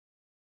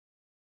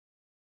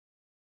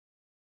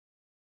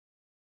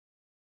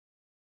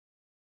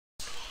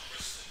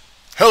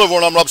Hello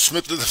everyone, I'm Rob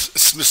Smith of the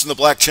Smith in the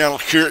Black channel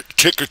here at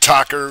Ticker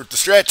Talker, the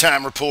Strat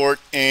Time Report,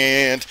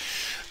 and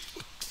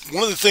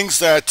one of the things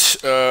that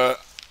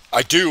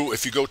I do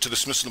if you go to the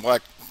Smith in the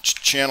Black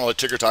channel at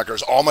Ticker Talker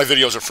is all my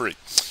videos are free.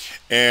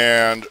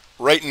 And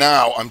right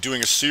now I'm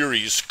doing a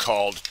series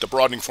called The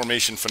Broadening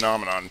Formation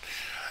Phenomenon,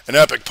 an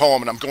epic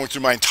poem, and I'm going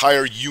through my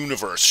entire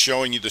universe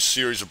showing you the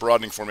series of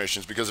broadening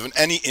formations, because if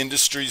any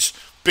industry's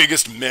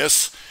biggest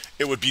miss,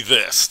 it would be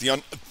this,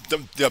 the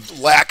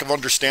lack of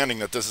understanding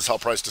that this is how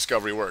price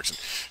discovery works.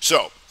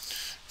 So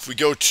if we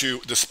go to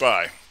the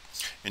SPY,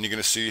 and you're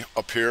going to see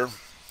up here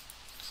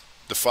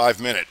the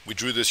 5-minute, we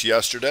drew this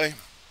yesterday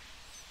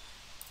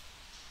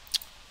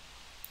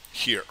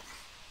here.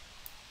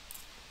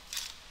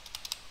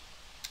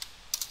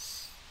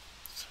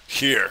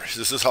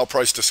 This is how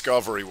price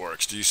discovery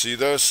works. Do you see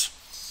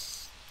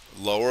this?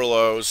 Lower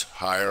lows,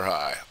 higher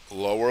high,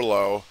 lower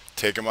low,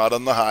 take them out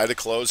on the high to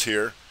close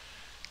here,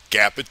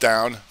 gap it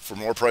down for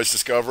more price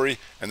discovery,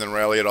 and then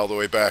rally it all the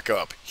way back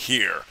up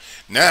here.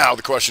 Now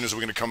the question is,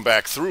 we're going to come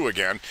back through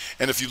again,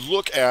 and if you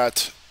look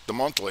at the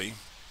monthly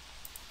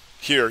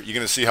here, you're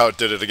going to see how it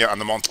did it again on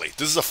the monthly.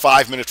 This is a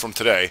 5-minute from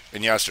today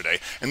and yesterday,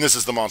 and this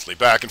is the monthly,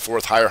 back and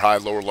forth, higher high,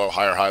 lower low,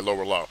 higher high,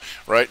 lower low,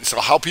 right? And so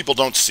how people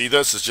don't see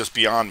this is just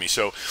beyond me.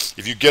 So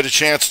if you get a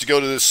chance to go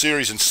to this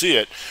series and see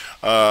it,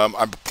 I'm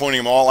pointing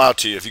them all out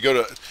to you. If you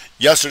go to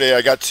yesterday,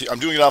 I'm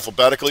doing it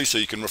alphabetically so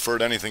you can refer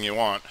to anything you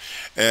want,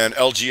 and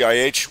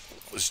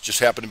LGIH was just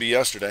happened to be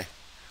yesterday.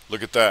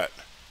 Look at that,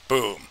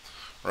 boom.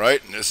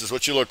 Right, and this is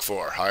what you look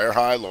for: higher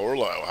high, lower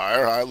low,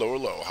 higher high, lower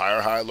low,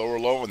 higher high, lower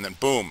low, and then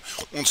boom.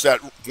 Once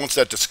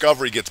that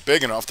discovery gets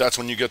big enough, that's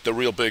when you get the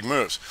real big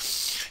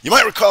moves. You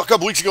might recall a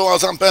couple weeks ago I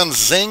was on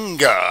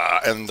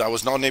Benzinga, and I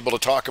was not able to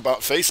talk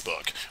about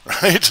Facebook,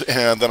 right?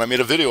 And then I made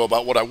a video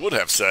about what I would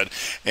have said,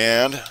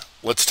 and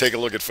let's take a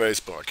look at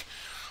Facebook,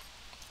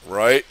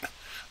 right?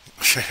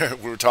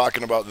 We were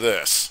talking about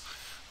this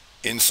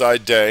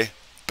inside day,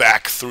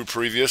 back through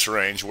previous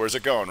range. Where's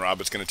it going, Rob?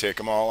 It's going to take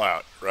them all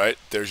out, right?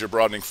 There's your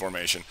broadening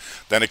formation.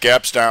 Then it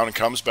gaps down and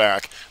comes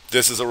back.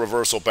 This is a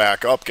reversal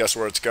back up. Guess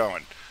where it's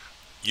going?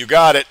 You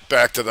got it,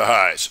 back to the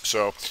highs.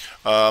 So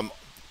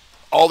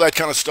all that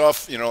kind of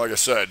stuff, you know, like I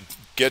said,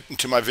 get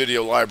into my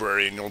video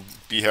library and you'll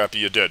be happy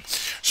you did.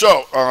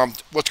 So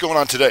what's going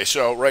on today?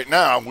 So right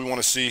now we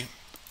want to see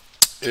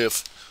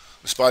if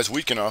the SPY's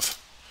weak enough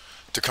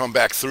to come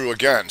back through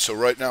again. So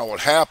right now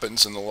what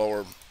happens in the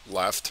lower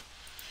left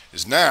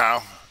is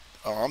now,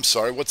 oh, I'm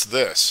sorry, what's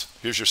this?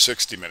 Here's your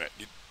 60-minute.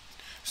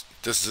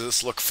 Does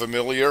this look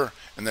familiar?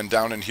 And then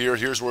down in here,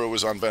 here's where it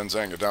was on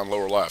Benzinga, down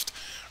lower left,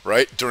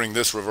 right? During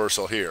this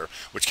reversal here,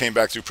 which came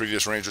back through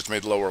previous range, which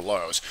made lower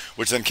lows,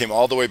 which then came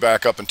all the way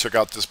back up and took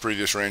out this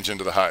previous range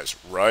into the highs,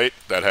 right?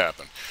 That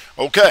happened.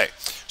 Okay,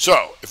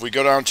 so if we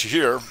go down to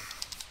here,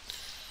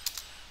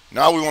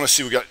 now we want to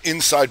see, we got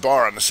inside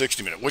bar on the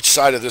 60-minute. Which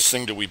side of this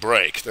thing do we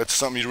break? That's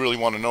something you really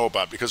want to know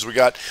about, because we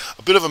got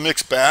a bit of a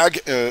mixed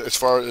bag as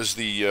far as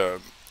the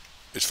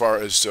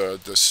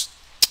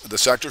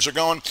sectors are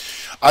going.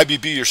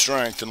 IBB, your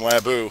strength, and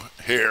Labu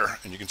here,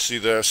 and you can see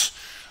this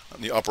on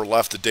the upper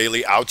left, the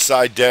daily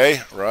outside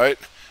day, right?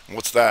 And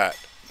what's that?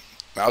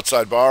 The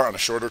outside bar on a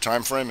shorter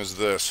time frame is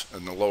this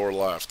in the lower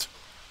left.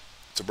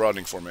 It's a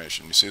broadening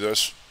formation. You see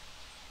this?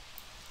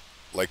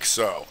 Like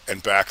so,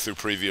 and back through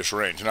previous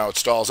range. Now it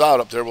stalls out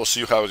up there. We'll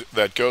see how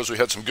that goes. We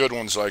had some good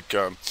ones like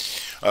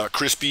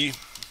Crispy,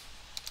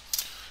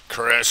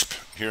 Crisp.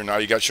 Here now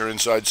you got your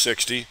inside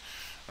 60,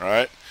 all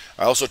right?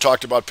 I also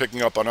talked about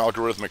picking up on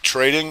algorithmic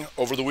trading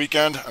over the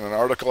weekend on an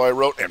article I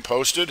wrote and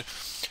posted.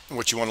 And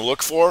what you want to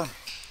look for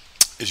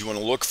is you want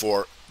to look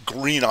for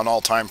green on all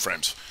time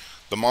frames.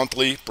 The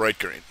monthly, bright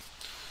green.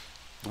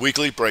 The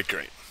weekly, bright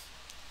green.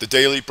 The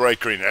daily, bright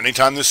green.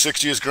 Anytime this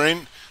 60 is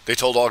green, they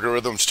told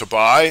algorithms to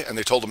buy, and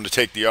they told them to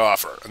take the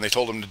offer, and they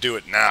told them to do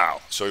it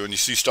now. So when you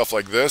see stuff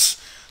like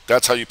this,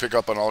 that's how you pick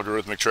up on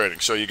algorithmic trading.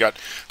 So you got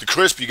the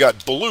Crisp, you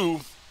got blue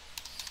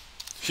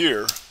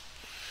here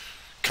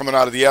coming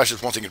out of the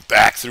ashes, wanting it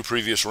back through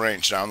previous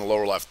range down the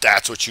lower left.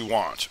 That's what you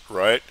want,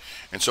 right?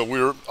 And so we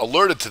were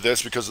alerted to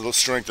this because of the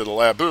strength of the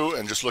Labu,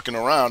 and just looking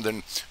around,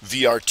 and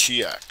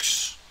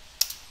VRTX.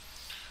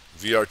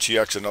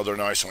 VRTX, another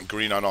nice one,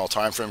 green on all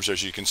time frames,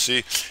 as you can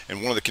see.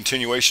 And one of the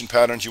continuation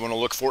patterns you want to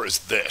look for is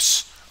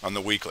this on the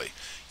weekly.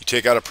 You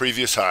take out a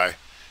previous high,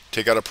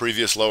 take out a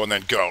previous low, and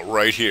then go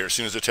right here as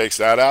soon as it takes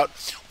that out.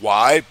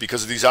 Why?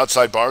 Because of these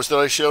outside bars that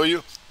I show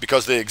you,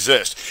 because they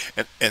exist.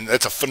 And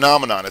that's a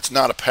phenomenon. It's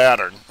not a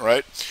pattern,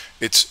 right?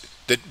 It's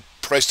that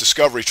price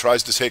discovery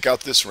tries to take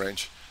out this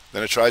range,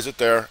 then it tries it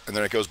there, and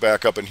then it goes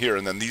back up in here.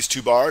 And then these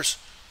two bars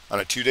on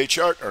a 2-day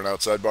chart are an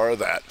outside bar of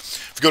that.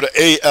 If you go to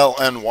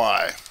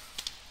ALNY,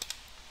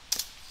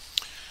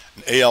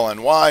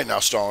 ALNY now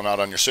stalling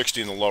out on your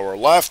 60 in the lower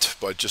left,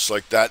 but just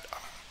like that,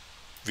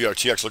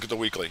 VRTX, look at the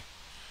weekly.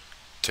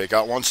 Take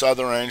out one side of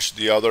the range,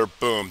 the other,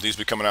 boom, these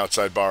become an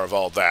outside bar of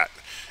all that.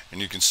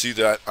 And you can see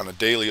that on a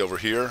daily over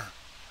here.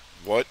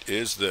 What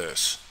is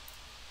this?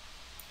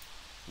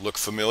 Look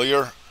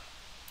familiar?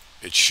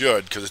 It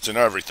should, because it's in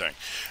everything.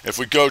 If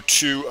we go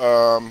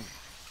to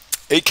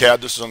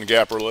ACAD, this is on the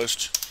gapper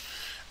list.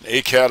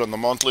 ACAD on the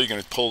monthly, you're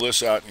going to pull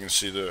this out and you can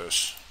see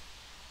this.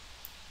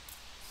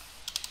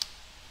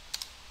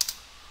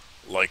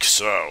 Like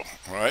so,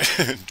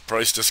 right?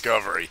 Price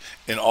discovery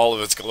in all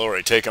of its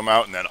glory. Take them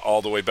out and then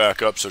all the way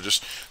back up. So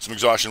just some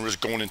exhaustion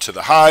risk going into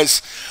the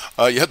highs.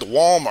 You had the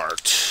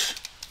Walmart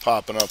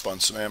popping up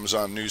on some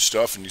Amazon news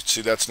stuff, and you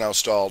see that's now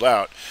stalled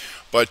out.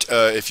 But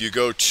if you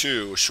go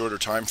to a shorter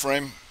time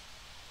frame,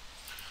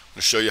 I'm going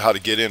to show you how to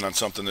get in on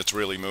something that's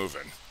really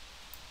moving,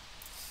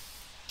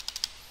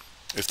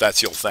 if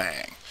that's your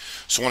thing.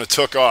 So when it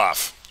took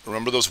off,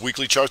 remember those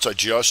weekly charts I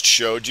just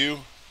showed you?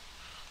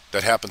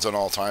 That happens on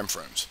all time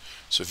frames.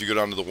 So if you go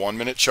down to the 1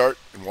 minute chart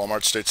and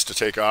Walmart states to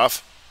take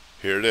off,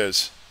 here it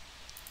is,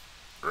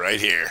 right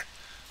here.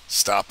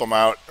 Stop them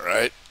out,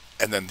 right?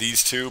 And then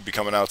these two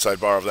become an outside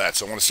bar of that.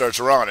 So when it starts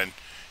running,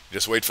 you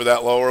just wait for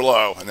that lower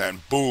low, and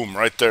then boom,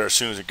 right there as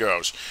soon as it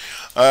goes.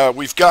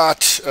 We've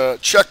got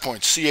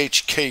checkpoint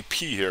CHKP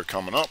here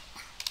coming up.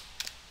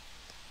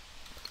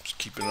 Just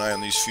keep an eye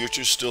on these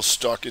futures. Still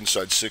stuck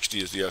inside 60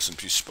 is the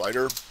S&P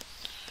Spider.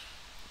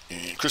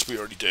 And Crispy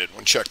already did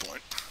one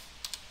checkpoint.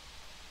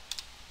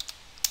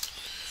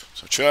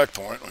 So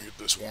checkpoint, I'll get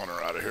this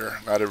Warner out of here.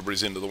 Not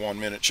everybody's into the 1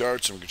 minute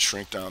charts, and we can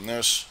shrink down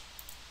this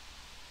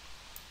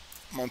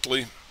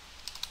monthly,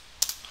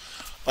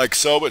 like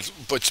so.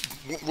 But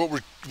what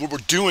we're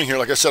doing here,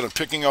 like I said, I'm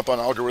picking up on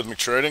algorithmic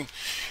trading,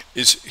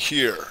 is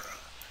here.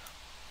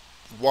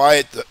 Why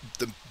at the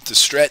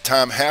strat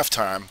time,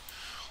 halftime,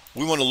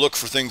 we want to look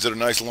for things that are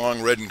nice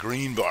long red and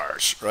green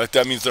bars, right?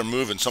 That means they're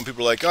moving. Some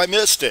people are like, I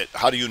missed it.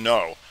 How do you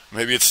know?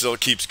 Maybe it still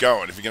keeps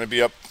going. If you're going to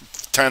be up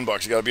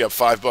 $10, you got to be up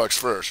 $5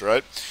 first,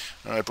 right?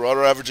 All right,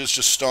 broader averages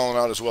just stalling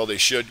out as well. They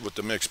should with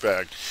the mixed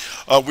bag.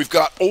 We've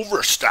got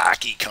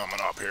overstocky coming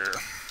up here.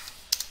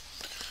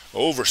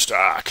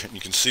 Overstock, and you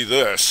can see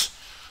this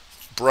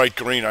bright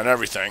green on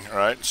everything. All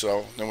right,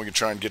 so then we can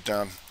try and get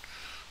down,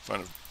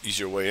 find an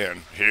easier way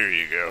in. Here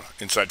you go,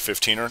 inside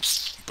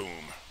 15er,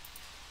 boom.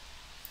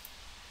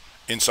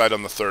 Inside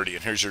on the 30,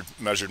 and here's your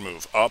measured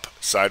move. Up,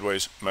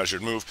 sideways,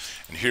 measured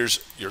move, and here's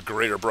your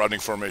greater broadening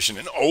formation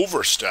in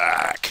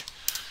overstock.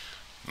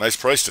 Nice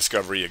price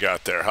discovery you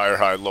got there. Higher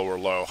high, lower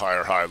low,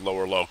 higher high,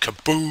 lower low.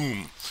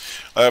 Kaboom!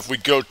 If we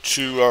go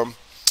to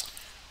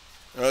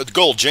the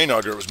gold,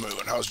 JNUG was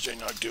moving. How's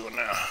JNUG doing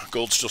now?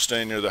 Gold's still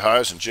staying near the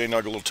highs, and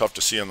JNUG a little tough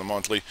to see on the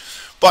monthly,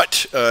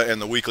 but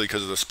and the weekly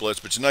because of the splits.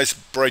 But it's a nice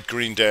bright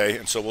green day,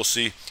 and so we'll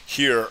see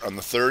here on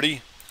the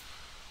 30,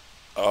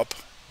 up,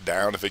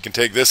 down. If it can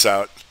take this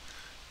out,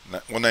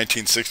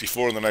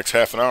 119.64 in the next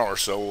half an hour,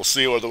 so we'll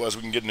see. Otherwise,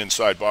 we can get an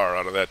inside bar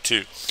out of that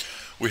too.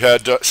 We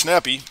had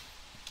Snappy.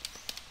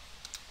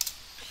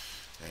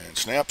 And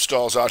Snap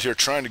stalls out here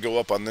trying to go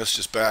up on this,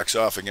 just backs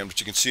off again. But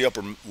you can see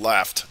upper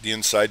left, the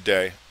inside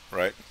day,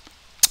 right?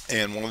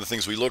 And one of the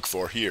things we look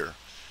for here,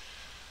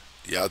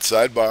 the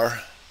outside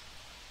bar,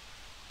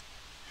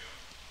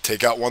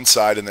 take out one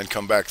side and then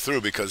come back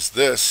through, because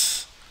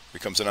this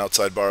becomes an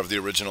outside bar of the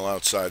original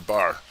outside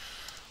bar,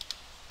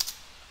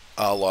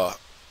 a la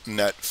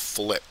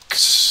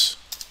Netflix.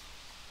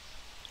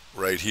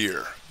 Right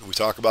here. Did we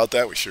talk about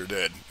that? We sure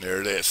did.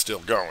 There it is, still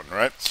going,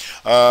 right?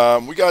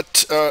 We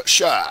got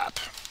Shop.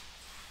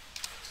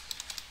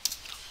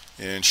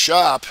 And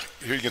Shop,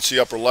 here you can see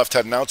upper left,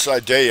 had an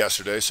outside day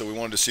yesterday, so we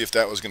wanted to see if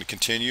that was going to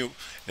continue,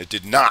 and it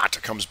did not.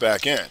 It comes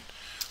back in.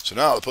 So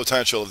now the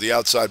potential of the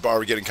outside bar,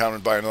 we're getting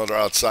countered by another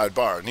outside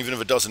bar. And even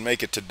if it doesn't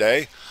make it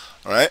today,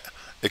 all right,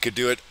 it could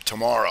do it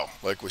tomorrow.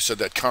 Like we said,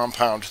 that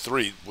compound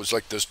 3 was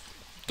like those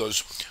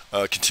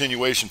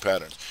continuation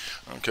patterns.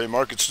 Okay,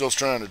 market's still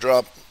trying to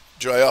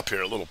dry up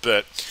here a little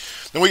bit.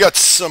 Then we got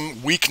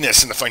some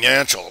weakness in the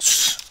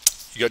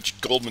financials. You got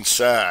Goldman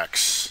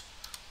Sachs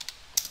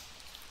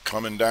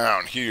coming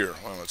down here.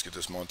 Well, let's get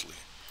this monthly.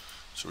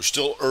 So we're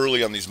still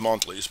early on these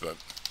monthlies, but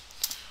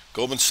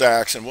Goldman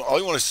Sachs, and all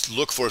you want to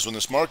look for is when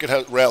this market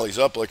rallies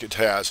up like it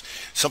has,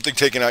 something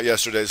taken out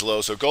yesterday's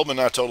low. So Goldman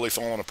not totally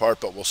falling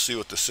apart, but we'll see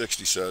what the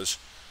 60 says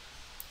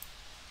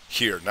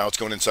here. Now it's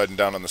going inside and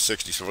down on the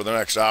 60. So for the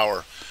next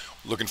hour,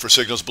 looking for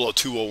signals below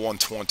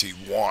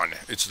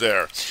 201.21. It's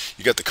there.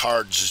 You got the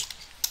cards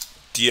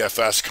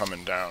DFS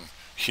coming down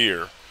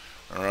here.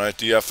 All right,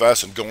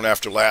 DFS, and going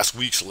after last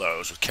week's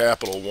lows with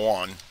Capital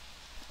One.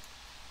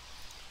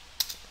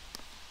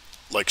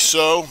 Like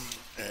so.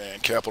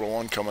 And Capital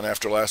One coming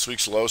after last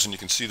week's lows, and you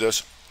can see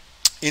this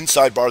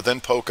inside bar,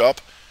 then poke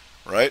up,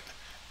 right?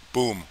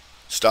 Boom.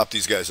 Stop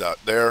these guys out.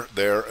 There,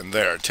 and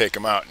there. Take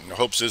them out. And the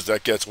hopes is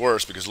that gets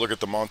worse, because look at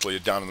the monthly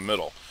down in the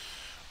middle.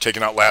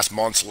 Taking out last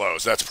month's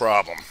lows. That's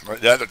problem. Right?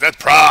 That's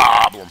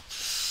problem.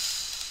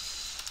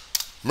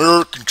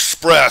 Merck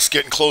Express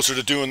getting closer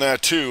to doing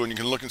that too, and you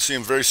can look and see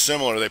them very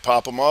similar. They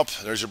pop them up.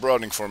 There's your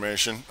broadening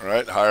formation. All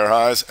right, higher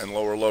highs and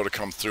lower low to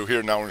come through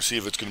here. Now we're going to see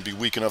if it's going to be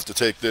weak enough to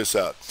take this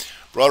out.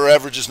 Broader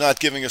average is not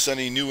giving us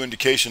any new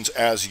indications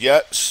as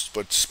yet,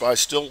 but SPY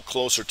still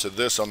closer to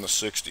this on the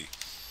 60.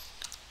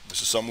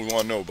 This is something we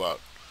want to know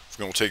about.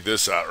 We're going to take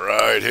this out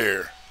right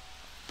here.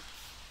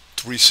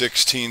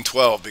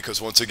 316.12,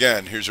 because once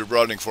again, here's your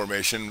broadening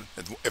formation.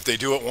 If they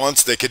do it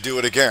once, they could do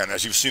it again,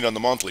 as you've seen on the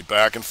monthly,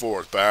 back and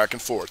forth, back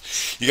and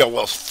forth. You got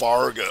Wells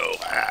Fargo,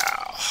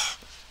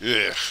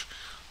 yeah,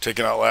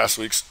 taking out last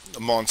week's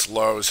month's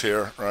lows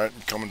here, right,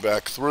 and coming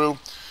back through.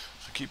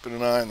 So keeping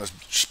an eye on this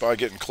SPY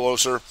getting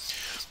closer.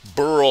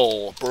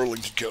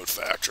 Burlington Coat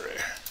Factory,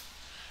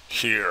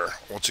 here,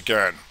 once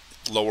again,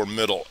 lower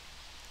middle,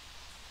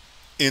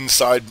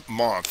 inside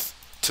month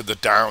to the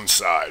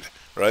downside.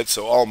 Right,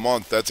 so all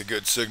month that's a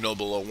good signal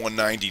below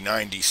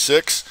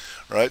 190.96.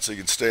 Right, so you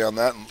can stay on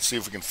that and see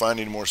if we can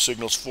find any more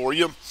signals for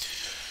you.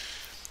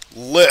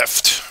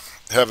 Lyft,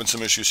 having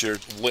some issues here.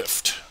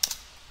 Lyft,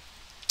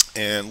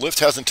 and Lyft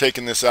hasn't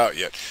taken this out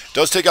yet. It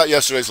does take out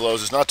yesterday's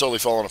lows. It's not totally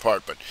falling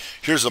apart, but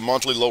here's the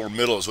monthly lower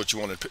middle is what you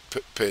want to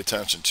pay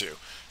attention to.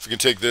 If you can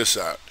take this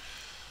out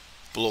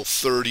below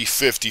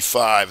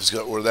 30.55 is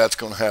where that's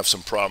going to have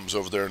some problems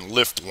over there in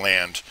Lyft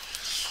land.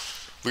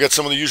 We got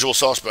some of the usual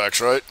suspects,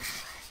 right?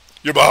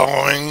 Your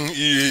Boeing,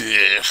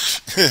 yeah,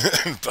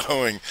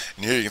 Boeing,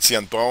 and here you can see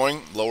on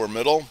Boeing, lower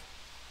middle,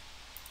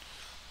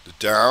 the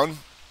down,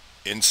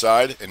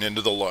 inside, and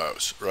into the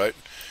lows, right?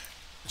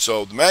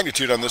 So the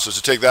magnitude on this is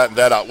to take that and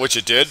that out, which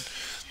it did,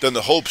 then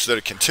the hopes that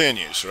it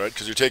continues, right?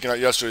 Because you're taking out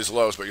yesterday's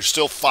lows, but you're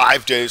still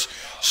 5 days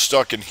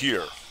stuck in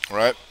here,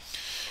 right?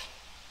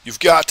 You've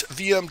got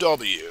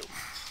VMW.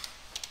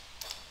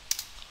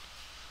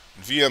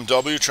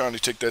 VMW trying to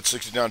take that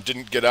 60 down,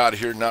 didn't get out of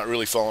here, not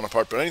really falling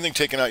apart, but anything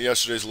taking out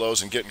yesterday's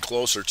lows and getting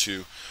closer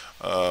to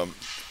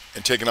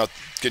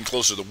getting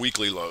closer to the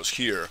weekly lows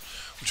here,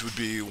 which would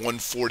be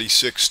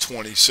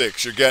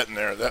 146.26. You're getting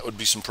there. That would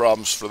be some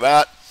problems for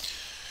that.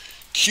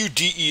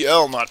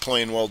 QDEL not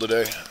playing well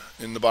today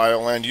in the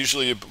bioland.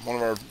 Usually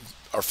one of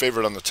our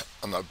favorite on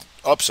the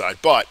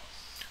upside, but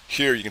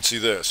here you can see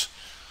this.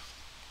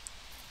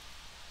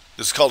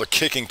 This is called a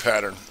kicking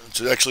pattern.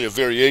 It's actually a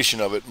variation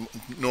of it.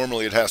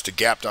 Normally it has to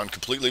gap down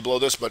completely below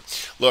this, but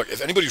look,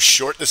 if anybody was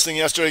short this thing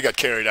yesterday, got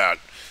carried out,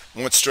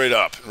 went straight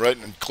up, right,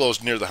 and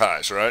closed near the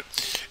highs, right?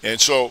 And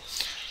so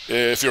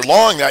if you're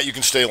long that, you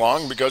can stay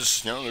long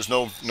because, you know, there's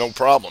no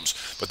problems.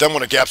 But then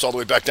when it gaps all the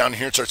way back down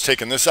here and starts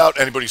taking this out,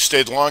 anybody who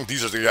stayed long,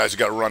 these are the guys who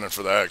got running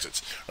for the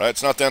exits, right?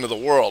 It's not the end of the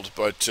world,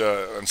 but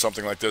on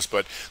something like this,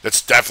 but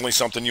that's definitely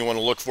something you want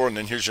to look for. And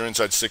then here's your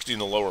inside 60 in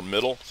the lower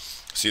middle.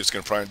 See if it's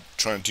going to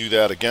try and do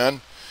that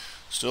again.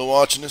 Still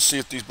watching to see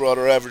if these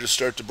broader averages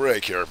start to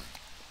break here.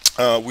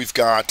 We've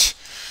got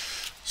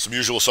some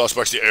usual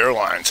suspects, the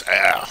airlines.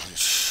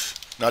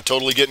 Not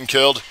totally getting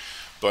killed,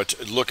 but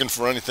looking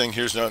for anything.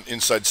 Here's an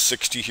inside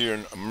 60 here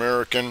in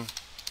American.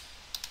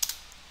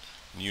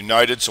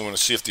 United, so I want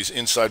to see if these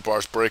inside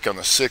bars break on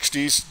the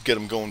 60s, get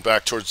them going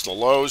back towards the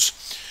lows.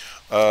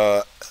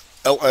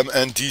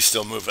 LMND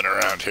still moving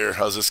around here.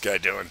 How's this guy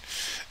doing?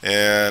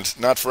 And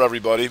not for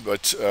everybody,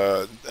 but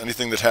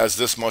anything that has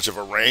this much of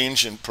a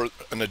range in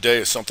a day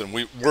is something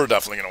we're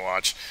definitely going to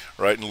watch,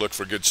 right, and look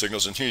for good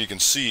signals. And here you can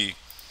see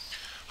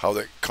how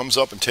that comes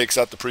up and takes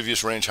out the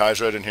previous range highs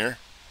right in here,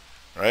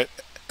 right?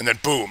 And then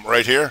boom,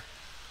 right here,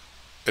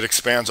 it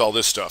expands all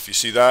this stuff. You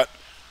see that?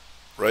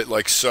 Right,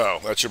 like so.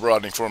 That's your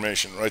broadening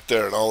formation right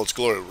there in all its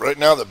glory. Right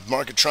now, the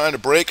market trying to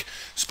break.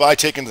 SPY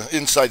taking the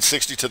inside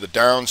 60 to the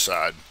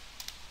downside.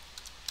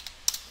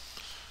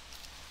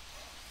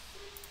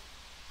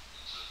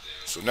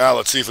 So now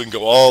let's see if we can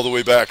go all the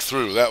way back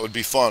through. That would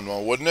be fun,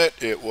 well, wouldn't it?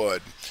 It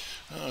would.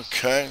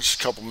 Okay, just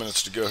a couple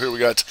minutes to go. Here we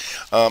got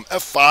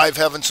F5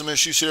 having some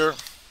issues here.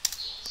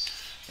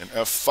 And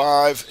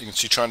F5, you can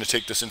see trying to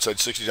take this inside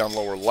 60 down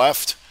lower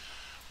left.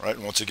 Right,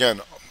 and once again,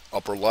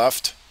 upper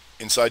left,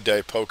 inside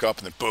day, poke up,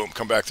 and then boom,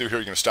 come back through here.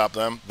 You're going to stop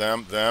them. Now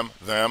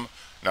the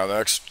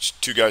next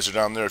two guys are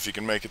down there if you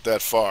can make it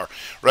that far.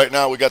 Right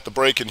now we got the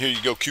break, and here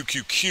you go,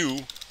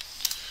 QQQ.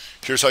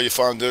 Here's how you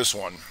found this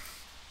one.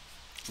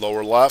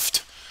 Lower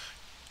left,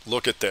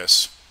 look at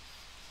this.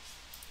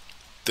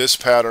 This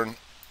pattern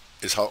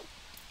is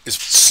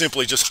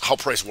simply just how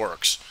price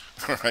works.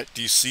 All right,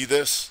 do you see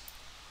this?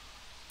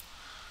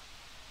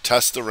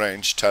 Test the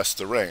range, test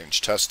the range,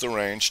 test the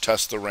range,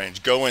 test the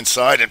range. Go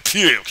inside and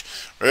puke.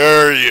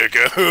 There you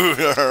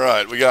go. All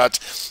right, we got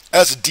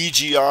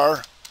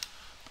SDGR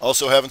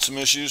also having some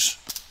issues.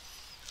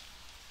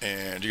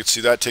 And you can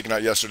see that taking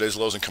out yesterday's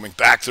lows and coming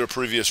back to the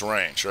previous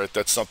range, right?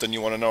 That's something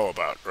you want to know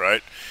about,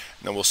 right?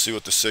 And then we'll see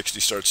what the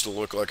 60 starts to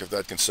look like if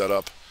that can set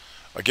up.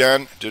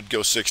 Again, did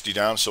go 60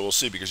 down, so we'll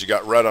see because you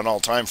got red on all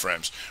time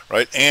frames,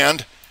 right?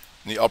 And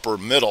in the upper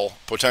middle,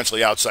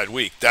 potentially outside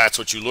weak. That's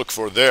what you look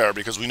for there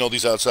because we know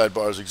these outside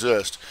bars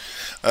exist.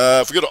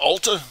 If we go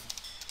to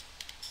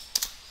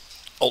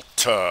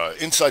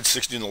Ulta, inside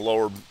 60 in the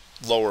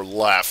lower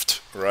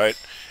left, right?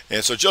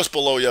 And so just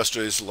below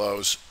yesterday's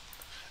lows.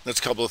 That's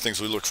a couple of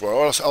things we look for.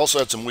 I also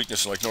had some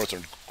weakness in like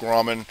Northrop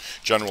Grumman,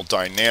 General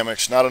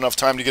Dynamics. Not enough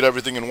time to get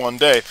everything in one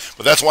day,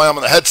 but that's why I'm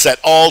on the headset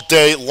all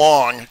day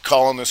long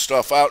calling this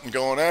stuff out and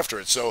going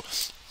after it. So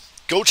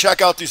go check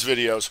out these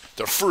videos.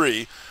 They're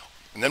free.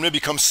 And then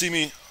maybe come see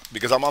me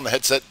because I'm on the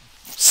headset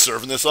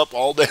serving this up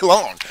all day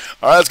long.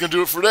 All right, that's going to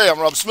do it for today. I'm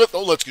Rob Smith.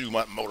 Oh, let's do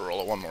my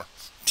Motorola one more.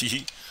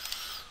 Tee-hee.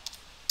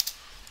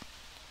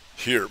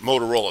 Here,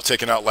 Motorola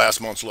taking out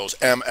last month's lows.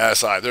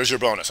 MSI. There's your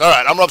bonus. All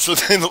right, I'm Rob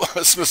Smith in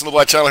the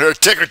Black Channel here.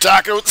 Ticker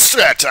Taco with the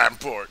Strat Time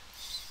Report.